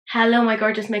Hello my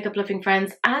gorgeous makeup loving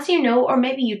friends. As you know, or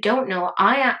maybe you don't know,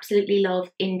 I absolutely love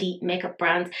indie makeup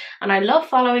brands and I love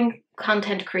following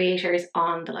content creators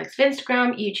on the likes of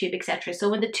Instagram, YouTube, etc. So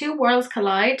when the two worlds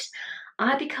collide,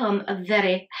 I become a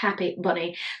very happy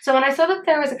bunny. So when I saw that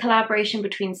there was a collaboration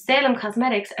between Salem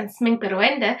Cosmetics and Smink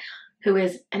Beroende, who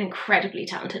is an incredibly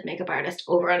talented makeup artist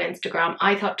over on Instagram,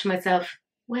 I thought to myself,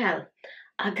 well,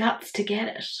 I got to get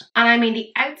it. And I mean,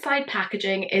 the outside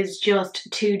packaging is just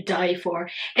to die for.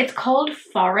 It's called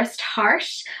Forest Heart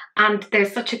and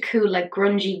there's such a cool like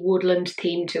grungy woodland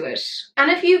theme to it. And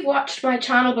if you've watched my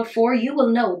channel before, you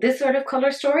will know this sort of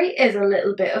colour story is a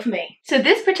little bit of me. So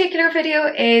this particular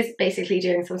video is basically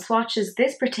doing some swatches,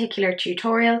 this particular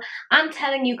tutorial, and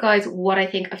telling you guys what I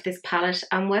think of this palette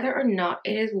and whether or not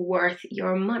it is worth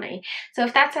your money. So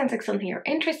if that sounds like something you're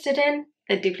interested in,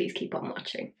 then do please keep on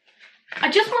watching. I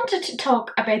just wanted to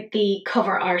talk about the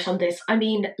cover art on this. I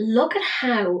mean, look at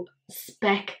how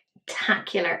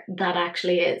spectacular that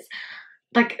actually is.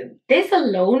 Like, this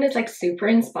alone is like super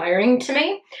inspiring to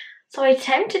me. So I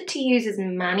attempted to use as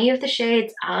many of the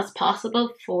shades as possible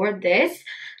for this.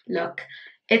 Look,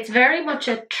 it's very much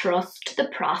a trust the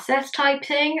process type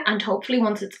thing, and hopefully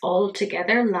once it's all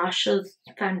together, lashes,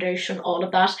 foundation, all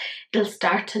of that, it'll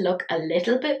start to look a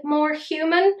little bit more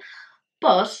human.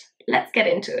 But let's get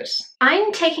into it.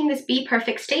 I'm taking this Be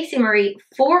Perfect Stacey Marie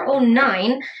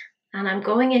 409 and I'm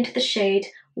going into the shade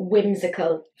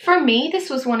Whimsical. For me, this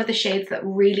was one of the shades that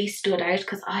really stood out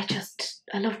because I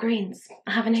love greens.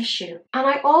 I have an issue. And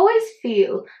I always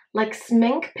feel like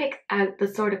Smink picked out the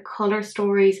sort of colour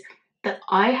stories that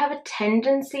I have a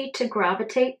tendency to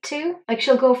gravitate to. Like,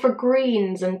 she'll go for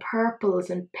greens and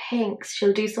purples and pinks.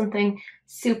 She'll do something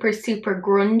super, super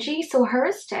grungy. So her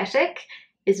aesthetic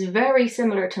is very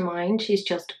similar to mine. She's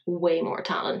just way more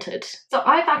talented. So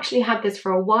I've actually had this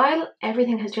for a while.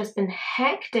 Everything has just been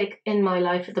hectic in my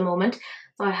life at the moment.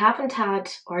 So I haven't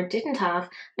had, or didn't have,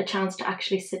 a chance to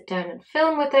actually sit down and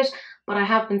film with it. But I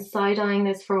have been side-eyeing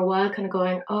this for a while, kind of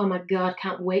going, oh my god,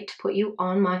 can't wait to put you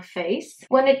on my face.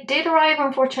 When it did arrive,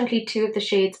 unfortunately, two of the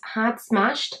shades had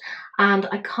smashed. And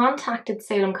I contacted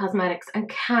Salem Cosmetics, and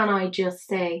can I just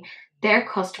say, their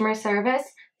customer service,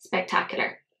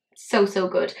 spectacular. So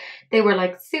good. They were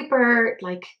like super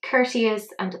like courteous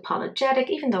and apologetic,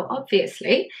 even though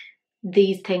obviously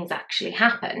these things actually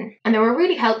happen, and they were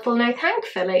really helpful. Now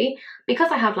thankfully,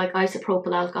 because I have like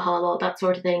isopropyl alcohol, all that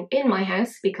sort of thing in my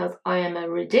house, because I am a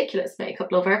ridiculous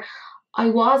makeup lover, I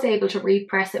was able to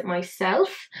repress it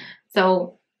myself.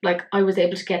 So like I was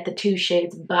able to get the two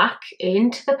shades back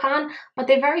into the pan, but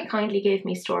they very kindly gave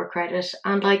me store credit.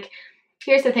 And like,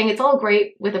 here's the thing, it's all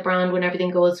great with a brand when everything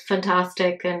goes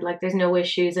fantastic and like there's no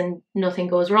issues and nothing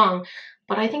goes wrong.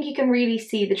 But I think you can really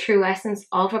see the true essence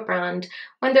of a brand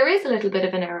when there is a little bit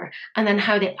of an error, and then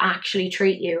how they actually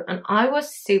treat you. And I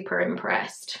was super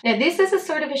impressed. Now this is a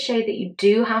sort of a shade that you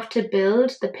do have to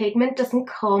build. The pigment doesn't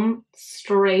come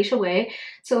straight away.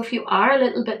 So if you are a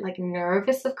little bit like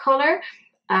nervous of colour,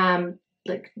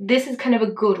 like this is kind of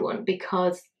a good one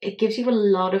because it gives you a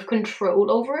lot of control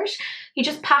over it. You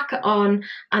just pack it on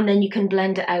and then you can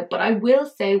blend it out. But I will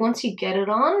say, once you get it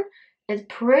on, it's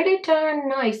pretty darn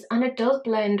nice, and it does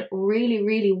blend really,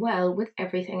 really well with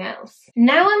everything else.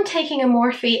 Now I'm taking a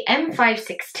Morphe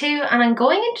M562 and I'm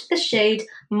going into the shade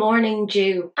Morning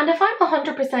Dew. And if I'm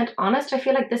 100% honest, I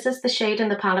feel like this is the shade in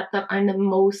the palette that I'm the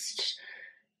most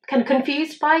kind of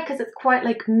confused by, because it's quite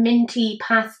like minty,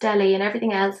 pastel-y, and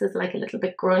everything else is like a little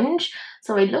bit grunge.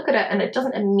 So I look at it and it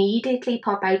doesn't immediately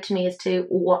pop out to me as to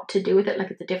what to do with it.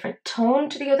 Like, it's a different tone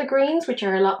to the other greens, which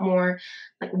are a lot more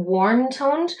like warm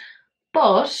toned.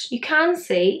 But you can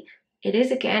see it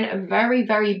is again a very,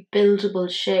 very buildable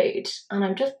shade. And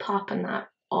I'm just popping that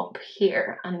up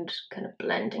here and kind of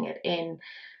blending it in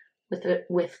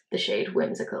with the shade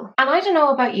Whimsical. And I don't know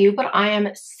about you, but I am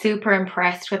super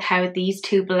impressed with how these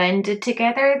two blended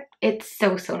together. It's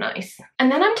so nice.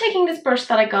 And then I'm taking this brush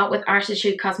that I got with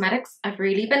Artitude Cosmetics. I've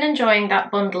really been enjoying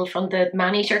that bundle from the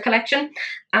Maneater collection,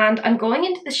 and I'm going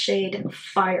into the shade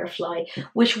Firefly,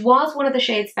 which was one of the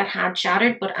shades that had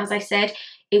shattered, but as I said,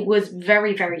 it was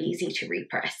very, very easy to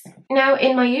repress. Now,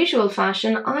 in my usual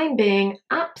fashion, I'm being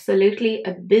absolutely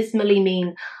abysmally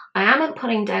mean. I haven't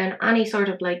putting down any sort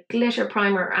of like glitter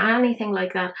primer or anything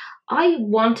like that. I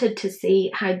wanted to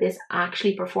see how this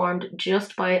actually performed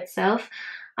just by itself,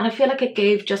 and I feel like it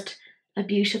gave just a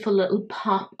beautiful little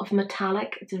pop of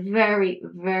metallic. It's very,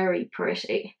 very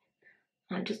pretty.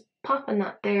 I'm just popping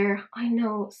that there. I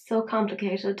know, so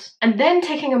complicated. And then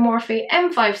taking a Morphe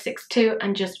M562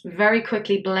 and just very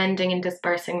quickly blending and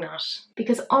dispersing that.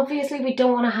 Because obviously we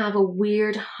don't want to have a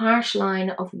weird harsh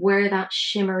line of where that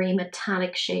shimmery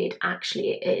metallic shade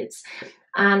actually is.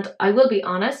 And I will be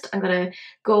honest, I'm going to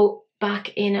go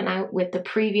back in and out with the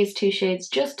previous two shades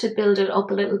just to build it up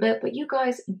a little bit, but you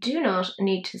guys do not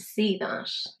need to see that.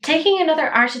 Taking another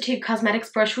Artitude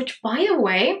Cosmetics brush, which by the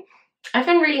way, I've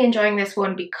been really enjoying this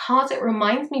one because it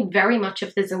reminds me very much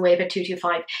of the Zoeva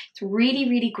 225. It's really,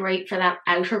 really great for that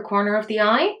outer corner of the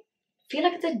eye. I feel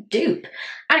like it's a dupe.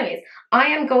 Anyways, I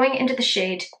am going into the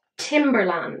shade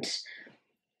Timberland,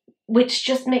 which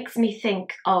just makes me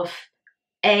think of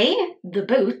A, the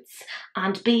boots,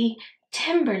 and B,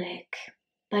 Timberlake.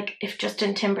 Like if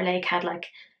Justin Timberlake had like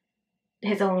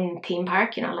his own theme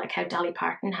park, you know, like how Dolly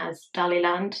Parton has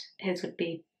Dollyland, his would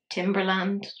be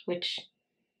Timberland, which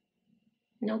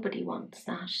nobody wants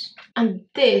that. And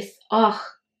this, oh,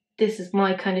 this is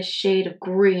my kind of shade of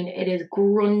green. It is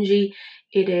grungy,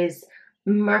 it is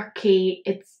murky,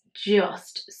 it's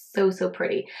just so, so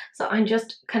pretty. So I'm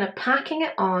just kind of packing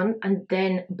it on and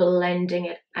then blending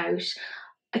it out.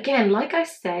 Again, like I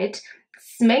said,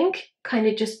 Smink kind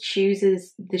of just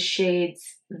chooses the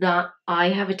shades that I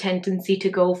have a tendency to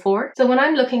go for. So when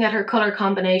I'm looking at her colour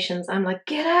combinations, I'm like,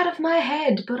 get out of my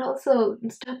head, but also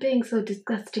stop being so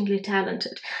disgustingly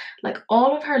talented. Like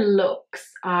all of her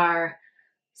looks are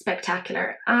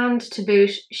spectacular, and to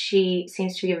boot, she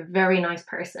seems to be a very nice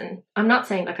person. I'm not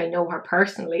saying like I know her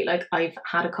personally, like I've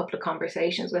had a couple of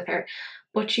conversations with her,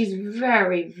 but she's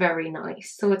very, very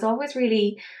nice. So it's always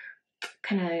really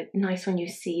kind of nice when you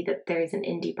see that there's an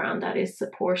indie brand that is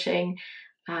supporting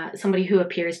somebody who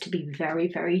appears to be very,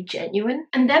 very genuine.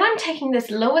 And then I'm taking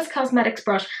this Lois Cosmetics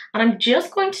brush and I'm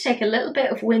just going to take a little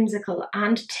bit of Whimsical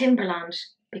and Timberland,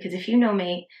 because if you know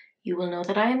me, you will know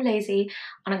that I am lazy,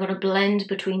 and I'm going to blend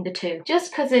between the two.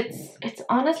 Just because it's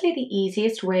honestly the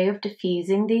easiest way of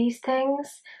diffusing these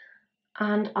things,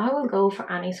 and I will go for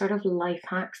any sort of life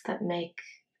hacks that make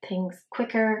things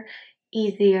quicker,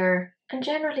 easier, and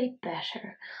generally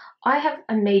better. I have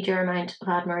a major amount of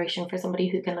admiration for somebody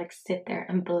who can like sit there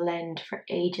and blend for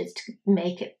ages to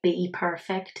make it be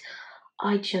perfect.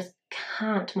 I just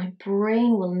can't. My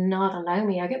brain will not allow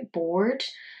me. I get bored.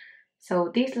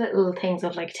 So these little things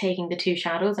of like taking the two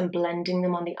shadows and blending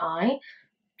them on the eye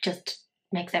just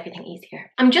makes everything easier.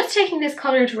 I'm just taking this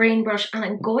coloured rain brush and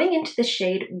I'm going into the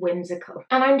shade Whimsical.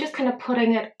 And I'm just kind of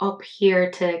putting it up here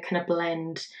to kind of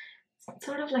blend. It's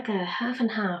sort of like a half and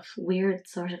half weird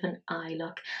sort of an eye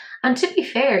look. And to be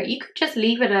fair, you could just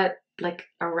leave it at like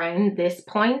around this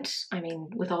point, I mean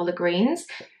with all the greens,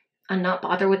 and not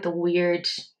bother with the weird,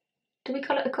 do we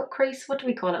call it a cut crease? What do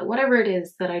we call it? Whatever it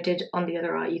is that I did on the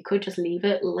other eye, you could just leave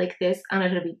it like this and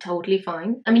it'll be totally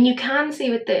fine. I mean, you can see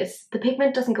with this, the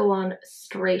pigment doesn't go on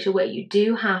straight away. You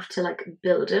do have to like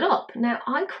build it up. Now,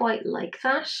 I quite like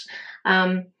that.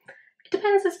 It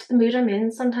depends as to the mood I'm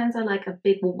in. Sometimes I like a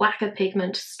big whack of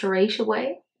pigment straight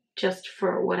away, just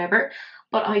for whatever.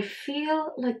 But I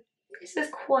feel like this is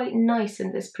quite nice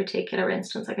in this particular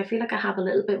instance. Like I feel like I have a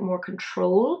little bit more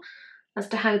control as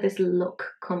to how this look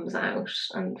comes out,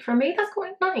 and for me that's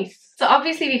quite nice. So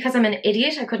obviously because I'm an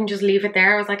idiot, I couldn't just leave it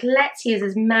there. I was like, let's use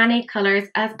as many colours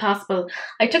as possible.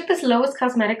 I took this Lois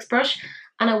Cosmetics brush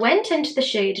and I went into the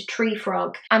shade Tree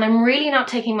Frog, and I'm really not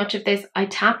taking much of this. I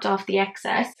tapped off the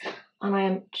excess and I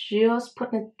am just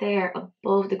putting it there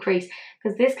above the crease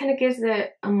because this kind of gives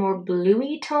it a more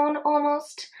bluey tone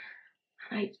almost.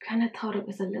 I kind of thought it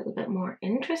was a little bit more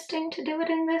interesting to do it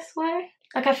in this way.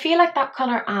 Like I feel like that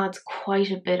colour adds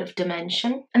quite a bit of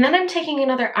dimension. And then I'm taking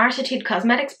another Artitude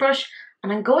Cosmetics brush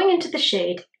and I'm going into the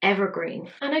shade Evergreen.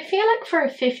 And I feel like for a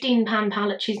 £15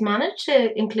 palette, she's managed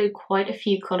to include quite a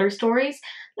few colour stories.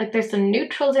 Like there's some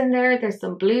neutrals in there, there's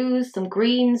some blues, some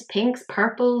greens, pinks,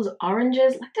 purples,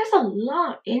 oranges. Like there's a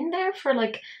lot in there for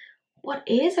like what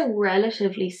is a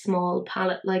relatively small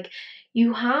palette. Like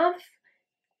you have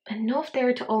enough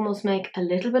there to almost make a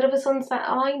little bit of a sunset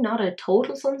eye, not a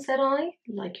total sunset eye,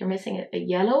 like you're missing a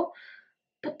yellow,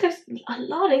 but there's a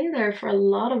lot in there for a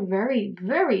lot of very,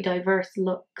 very diverse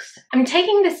looks. I'm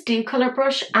taking this Dew Colour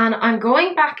brush and I'm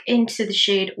going back into the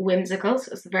shade Whimsical,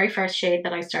 so it's the very first shade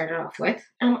that I started off with,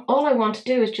 and all I want to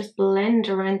do is just blend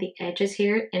around the edges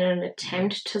here in an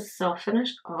attempt to soften it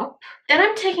up. Then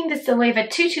I'm taking the Zoeva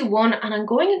 221 and I'm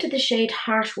going into the shade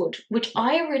Heartwood, which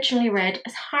I originally read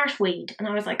as Heartweed, and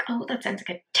I was like, oh, that sounds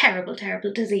like a terrible,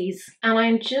 terrible disease. And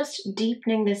I'm just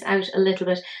deepening this out a little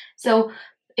bit. So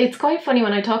it's quite funny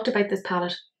when I talked about this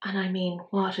palette, and I mean,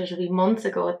 what, it'll be months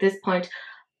ago at this point,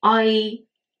 I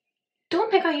don't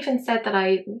think I even said that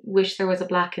I wish there was a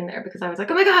black in there because I was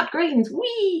like, oh my god, greens,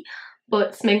 wee!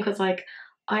 But Smink was like,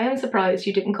 I am surprised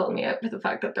you didn't call me out for the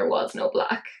fact that there was no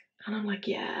black. And I'm like,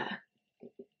 yeah,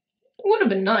 it would have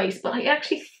been nice, but I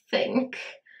actually think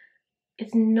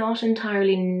it's not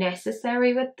entirely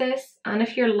necessary with this. And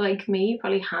if you're like me, you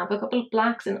probably have a couple of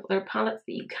blacks in other palettes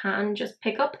that you can just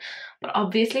pick up. But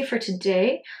obviously for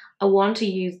today, I want to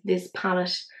use this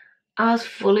palette as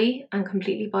fully and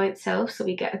completely by itself so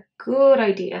we get a good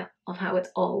idea of how it's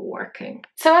all working.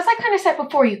 So as I kind of said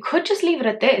before, you could just leave it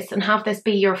at this and have this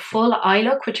be your full eye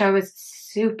look, which I was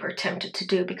super tempted to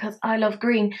do because I love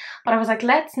green. But I was like,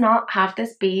 let's not have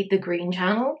this be the green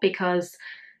channel, because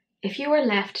if you were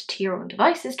left to your own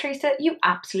devices, Teresa, you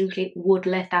absolutely would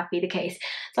let that be the case.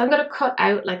 So I'm going to cut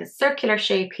out like a circular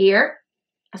shape here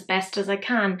as best as I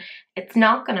can. It's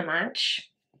not going to match,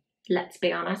 let's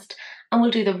be honest. And we'll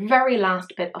do the very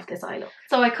last bit of this eye look.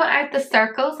 So I cut out the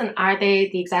circles, and are they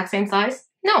the exact same size?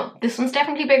 No, this one's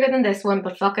definitely bigger than this one,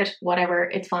 but fuck it, whatever,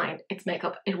 it's fine. It's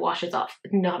makeup, it washes off.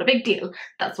 Not a big deal.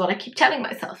 That's what I keep telling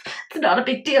myself. It's not a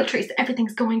big deal, Teresa.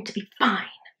 Everything's going to be fine.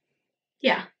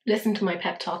 Yeah, listen to my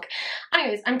pep talk.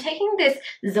 Anyways, I'm taking this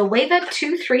Zoeva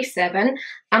 237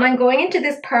 and I'm going into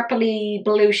this purpley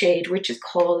blue shade, which is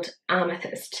called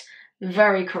Amethyst.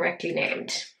 Very correctly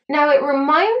named. Now it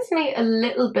reminds me a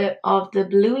little bit of the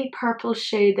bluey purple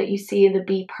shade that you see in the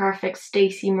Be Perfect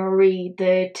Stacey Marie,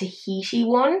 the Tahiti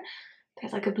one.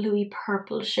 There's like a bluey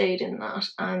purple shade in that,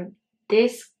 and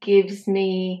this gives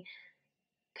me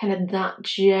kind of that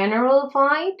general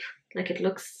vibe. Like it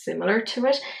looks similar to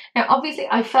it. Now obviously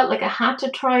I felt like I had to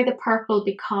try the purple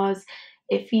because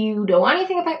if you know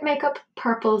anything about makeup,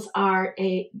 purples are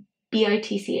a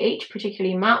BITCH,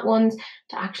 particularly matte ones,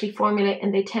 to actually formulate,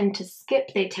 and they tend to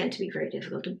skip. They tend to be very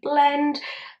difficult to blend.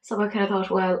 So I kind of thought,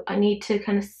 well, I need to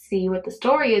kind of see what the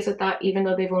story is with that, even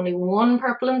though they've only one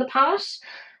purple in the palette,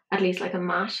 at least like a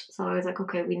matte. So I was like,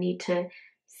 okay, we need to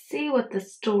see what the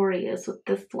story is with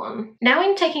this one. Now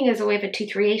I'm taking a Zoeva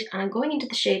 238 and I'm going into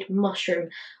the shade Mushroom,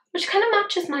 which kind of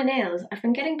matches my nails. I've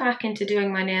been getting back into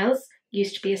doing my nails.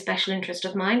 Used to be a special interest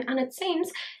of mine, and it seems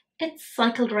it's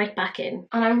cycled right back in.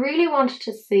 And I really wanted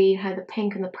to see how the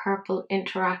pink and the purple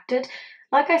interacted.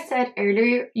 Like I said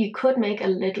earlier, you could make a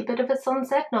little bit of a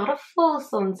sunset, not a full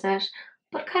sunset,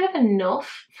 but kind of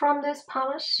enough from this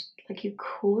palette. Like you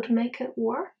could make it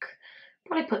work.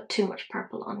 Probably put too much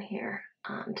purple on here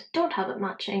and don't have it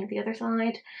matching the other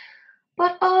side.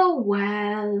 But oh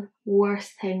well,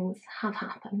 worse things have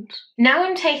happened. Now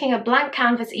I'm taking a blank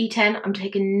canvas E10, I'm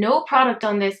taking no product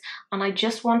on this, and I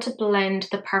just want to blend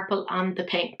the purple and the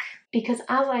pink. Because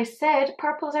as I said,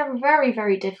 purples are very,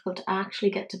 very difficult to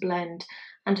actually get to blend.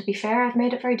 And to be fair, I've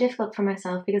made it very difficult for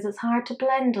myself because it's hard to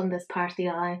blend on this part of the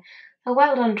eye. So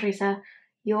well done, Teresa.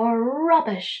 You're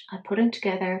rubbish at putting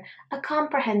together a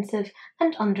comprehensive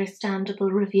and understandable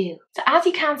review. So as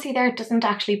you can see there, it doesn't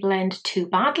actually blend too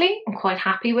badly. I'm quite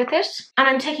happy with it. And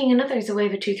I'm taking another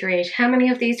Zoeva 238. How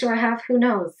many of these do I have? Who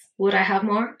knows? Would I have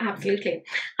more? Absolutely.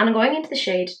 And I'm going into the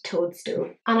shade Toadstool.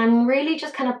 And I'm really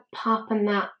just kind of popping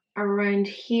that around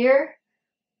here,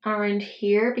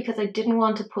 because I didn't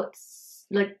want to put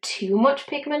like too much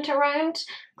pigment around,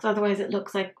 because otherwise it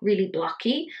looks like really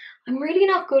blocky. I'm really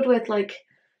not good with like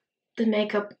the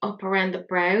makeup up around the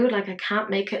brow. Like I can't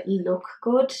make it look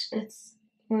good. It's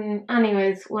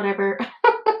anyways, whatever.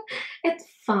 It's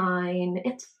fine,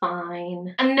 it's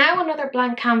fine. And now another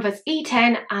blank canvas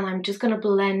E10, and I'm just going to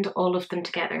blend all of them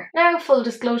together. Now, full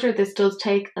disclosure, this does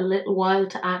take a little while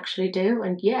to actually do,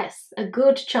 and yes, a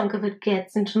good chunk of it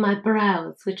gets into my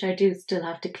brows, which I do still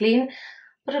have to clean,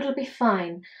 but it'll be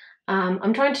fine.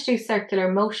 I'm trying to do circular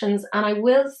motions, and I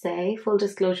will say, full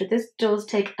disclosure, this does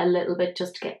take a little bit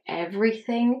just to get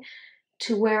everything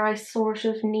to where I sort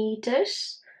of need it.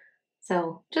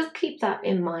 So just keep that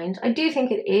in mind. I do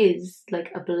think it is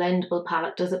like a blendable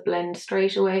palette. Does it blend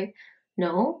straight away?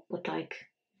 No, but like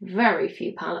very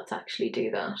few palettes actually do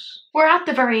that. We're at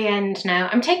the very end now.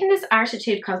 I'm taking this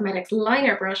Artitude Cosmetics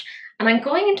liner brush and I'm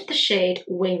going into the shade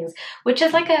Wings, which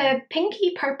is like a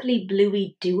pinky purpley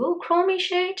bluey duochrome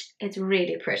shade. It's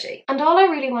really pretty. And all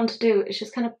I really want to do is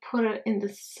just kind of put it in the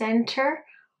center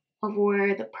of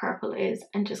where the purple is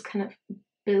and just kind of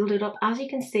build it up. As you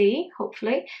can see,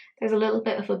 hopefully, there's a little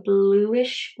bit of a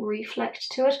bluish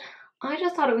reflect to it. I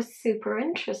just thought it was super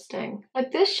interesting.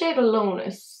 Like this shade alone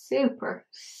is super,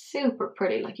 super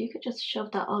pretty. Like you could just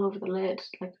shove that all over the lid.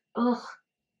 Like, ugh,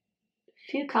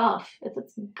 fuck off.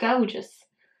 It's gorgeous.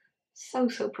 So,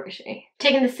 so pretty.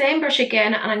 Taking the same brush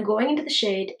again and I'm going into the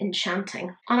shade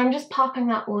Enchanting. And I'm just popping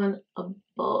that one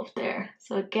above there.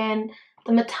 So again,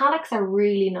 The metallics are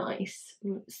really nice,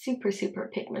 super, super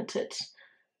pigmented.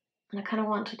 And I kind of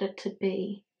wanted it to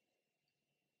be,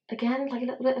 again, like a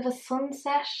little bit of a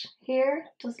sunset here.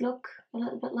 It does look a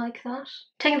little bit like that.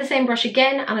 Taking the same brush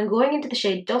again, and I'm going into the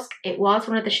shade Dusk. It was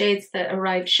one of the shades that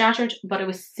arrived shattered, but it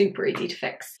was super easy to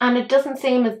fix. And it doesn't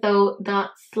seem as though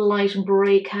that slight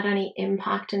break had any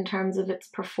impact in terms of its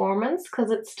performance, because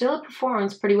it still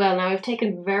performs pretty well. Now, I've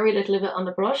taken very little of it on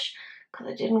the brush because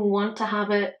I didn't want to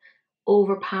have it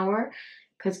overpower,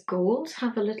 because golds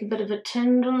have a little bit of a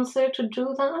tendency to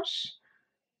do that.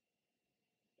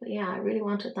 But yeah, I really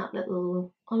wanted that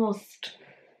little almost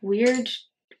weird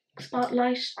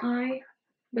spotlight eye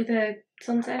with a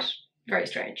sunset. Very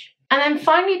strange. And I'm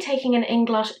finally taking an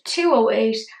Inglot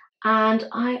 208 and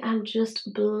I am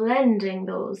just blending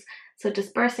those. So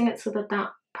dispersing it so that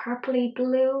that purpley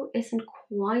blue isn't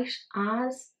quite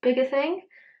as big a thing.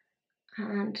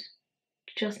 And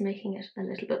just making it a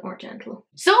little bit more gentle.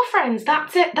 So friends,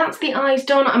 that's it. That's the eyes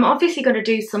done. I'm obviously going to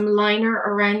do some liner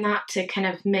around that to kind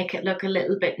of make it look a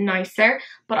little bit nicer,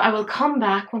 but I will come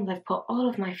back once I've put all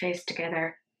of my face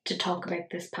together to talk about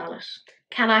this palette.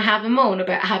 Can I have a moan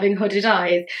about having hooded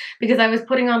eyes? Because I was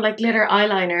putting on like glitter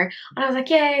eyeliner and I was like,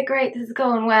 yeah, great, this is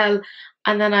going well.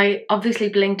 And then I obviously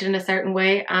blinked in a certain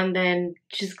way and then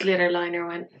just glitter liner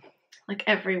went like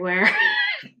everywhere.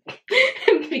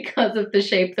 Because of the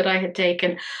shape that I had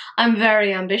taken. I'm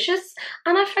very ambitious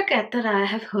and I forget that I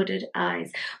have hooded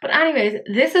eyes. But anyways,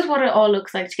 this is what it all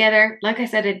looks like together. Like I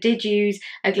said, I did use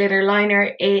a glitter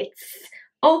liner. It's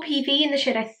OPV in the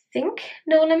shade, I think,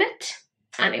 No Limit.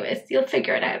 Anyways, you'll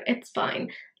figure it out. It's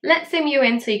fine. Let's zoom you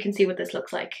in so you can see what this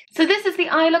looks like. So this is the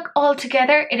eye look all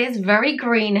together. It is very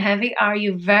green heavy. Are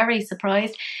you very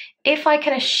surprised? If I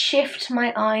kind of shift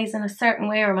my eyes in a certain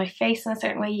way or my face in a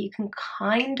certain way, you can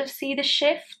kind of see the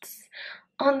shifts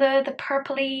on the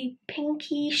purpley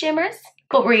pinky shimmers.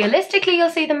 But realistically, you'll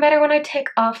see them better when I take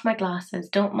off my glasses.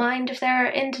 Don't mind if there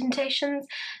are indentations.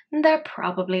 There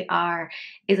probably are.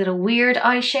 Is it a weird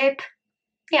eye shape?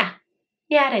 Yeah.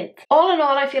 Yeah, it is. All in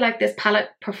all, I feel like this palette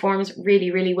performs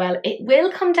really, really well. It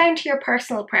will come down to your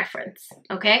personal preference,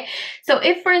 okay? So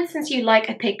if, for instance, you like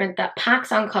a pigment that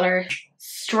packs on colour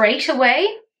straight away,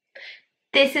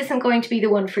 this isn't going to be the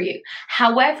one for you.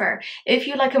 However, if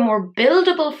you like a more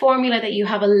buildable formula that you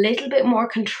have a little bit more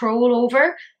control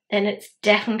over, then it's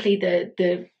definitely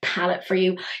the palette for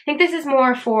you. I think this is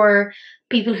more for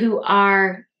people who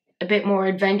are a bit more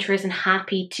adventurous and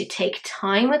happy to take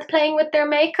time with playing with their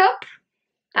makeup.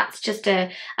 That's just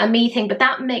a me thing, but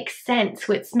that makes sense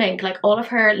with Smink. Like, all of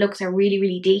her looks are really,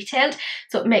 really detailed,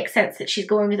 so it makes sense that she's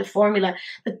going with a formula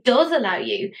that does allow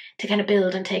you to kind of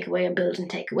build and take away and build and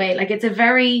take away. Like, it's a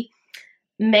very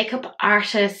makeup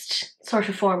artist sort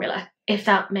of formula, if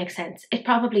that makes sense. It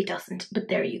probably doesn't, but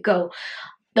there you go.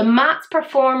 The mattes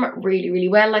perform really, really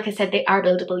well. Like I said, they are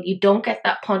buildable. You don't get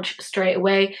that punch straight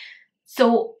away.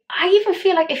 So I even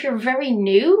feel like if you're very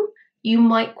new, you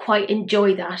might quite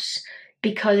enjoy that.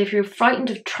 Because if you're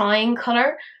frightened of trying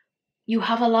colour, you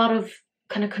have a lot of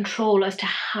kind of control as to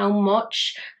how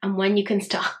much and when you can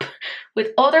stop. With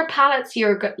other palettes,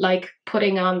 you're like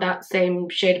putting on that same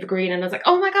shade of green and it's like,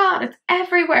 oh my god, it's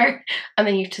everywhere. And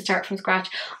then you have to start from scratch.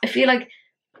 I feel like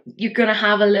you're going to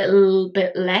have a little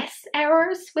bit less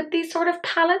errors with these sort of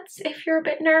palettes if you're a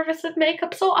bit nervous of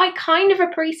makeup. So I kind of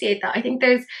appreciate that. I think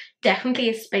there's definitely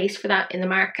a space for that in the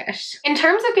market. In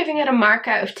terms of giving it a mark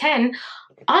out of 10,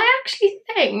 I actually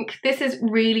think this is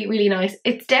really, really nice.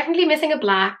 It's definitely missing a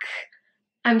black.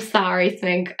 I'm sorry,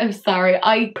 Smink. I'm sorry.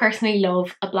 I personally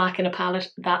love a black in a palette.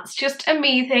 That's just a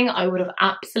me thing. I would have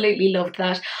absolutely loved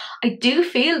that. I do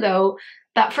feel though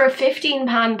that for a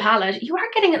 £15 palette, you are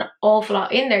getting an awful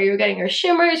lot in there. You're getting your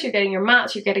shimmers, you're getting your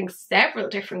mattes, you're getting several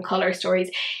different colour stories.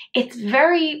 It's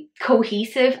very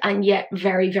cohesive and yet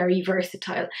very, very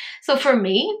versatile. So for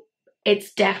me,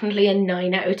 it's definitely a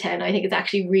 9 out of 10. I think it's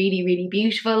actually really, really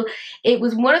beautiful. It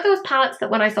was one of those palettes that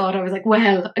when I saw it, I was like,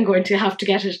 well, I'm going to have to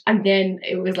get it. And then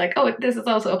it was like, oh, this is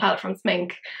also a palette from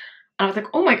Smink. And I was like,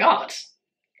 oh my god.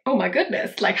 Oh my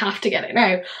goodness, like, have to get it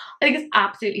now. I think it's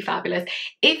absolutely fabulous.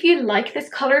 If you like this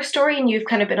colour story and you've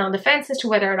kind of been on the fence as to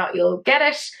whether or not you'll get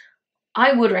it,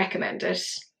 I would recommend it.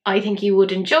 I think you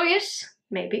would enjoy it.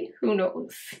 Maybe, who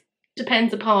knows?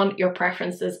 Depends upon your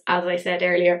preferences, as I said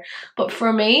earlier. But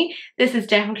for me, this is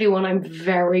definitely one I'm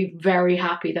very, very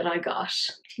happy that I got.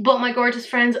 But my gorgeous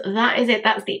friends, that is it.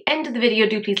 That's the end of the video.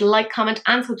 Do please like, comment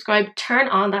and subscribe. Turn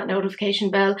on that notification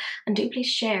bell and do please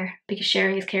share, because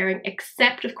sharing is caring,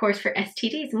 except of course for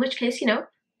STDs, in which case, you know,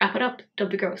 wrap it up. Don't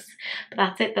be gross. But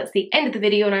that's it. That's the end of the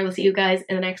video and I will see you guys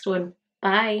in the next one.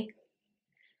 Bye.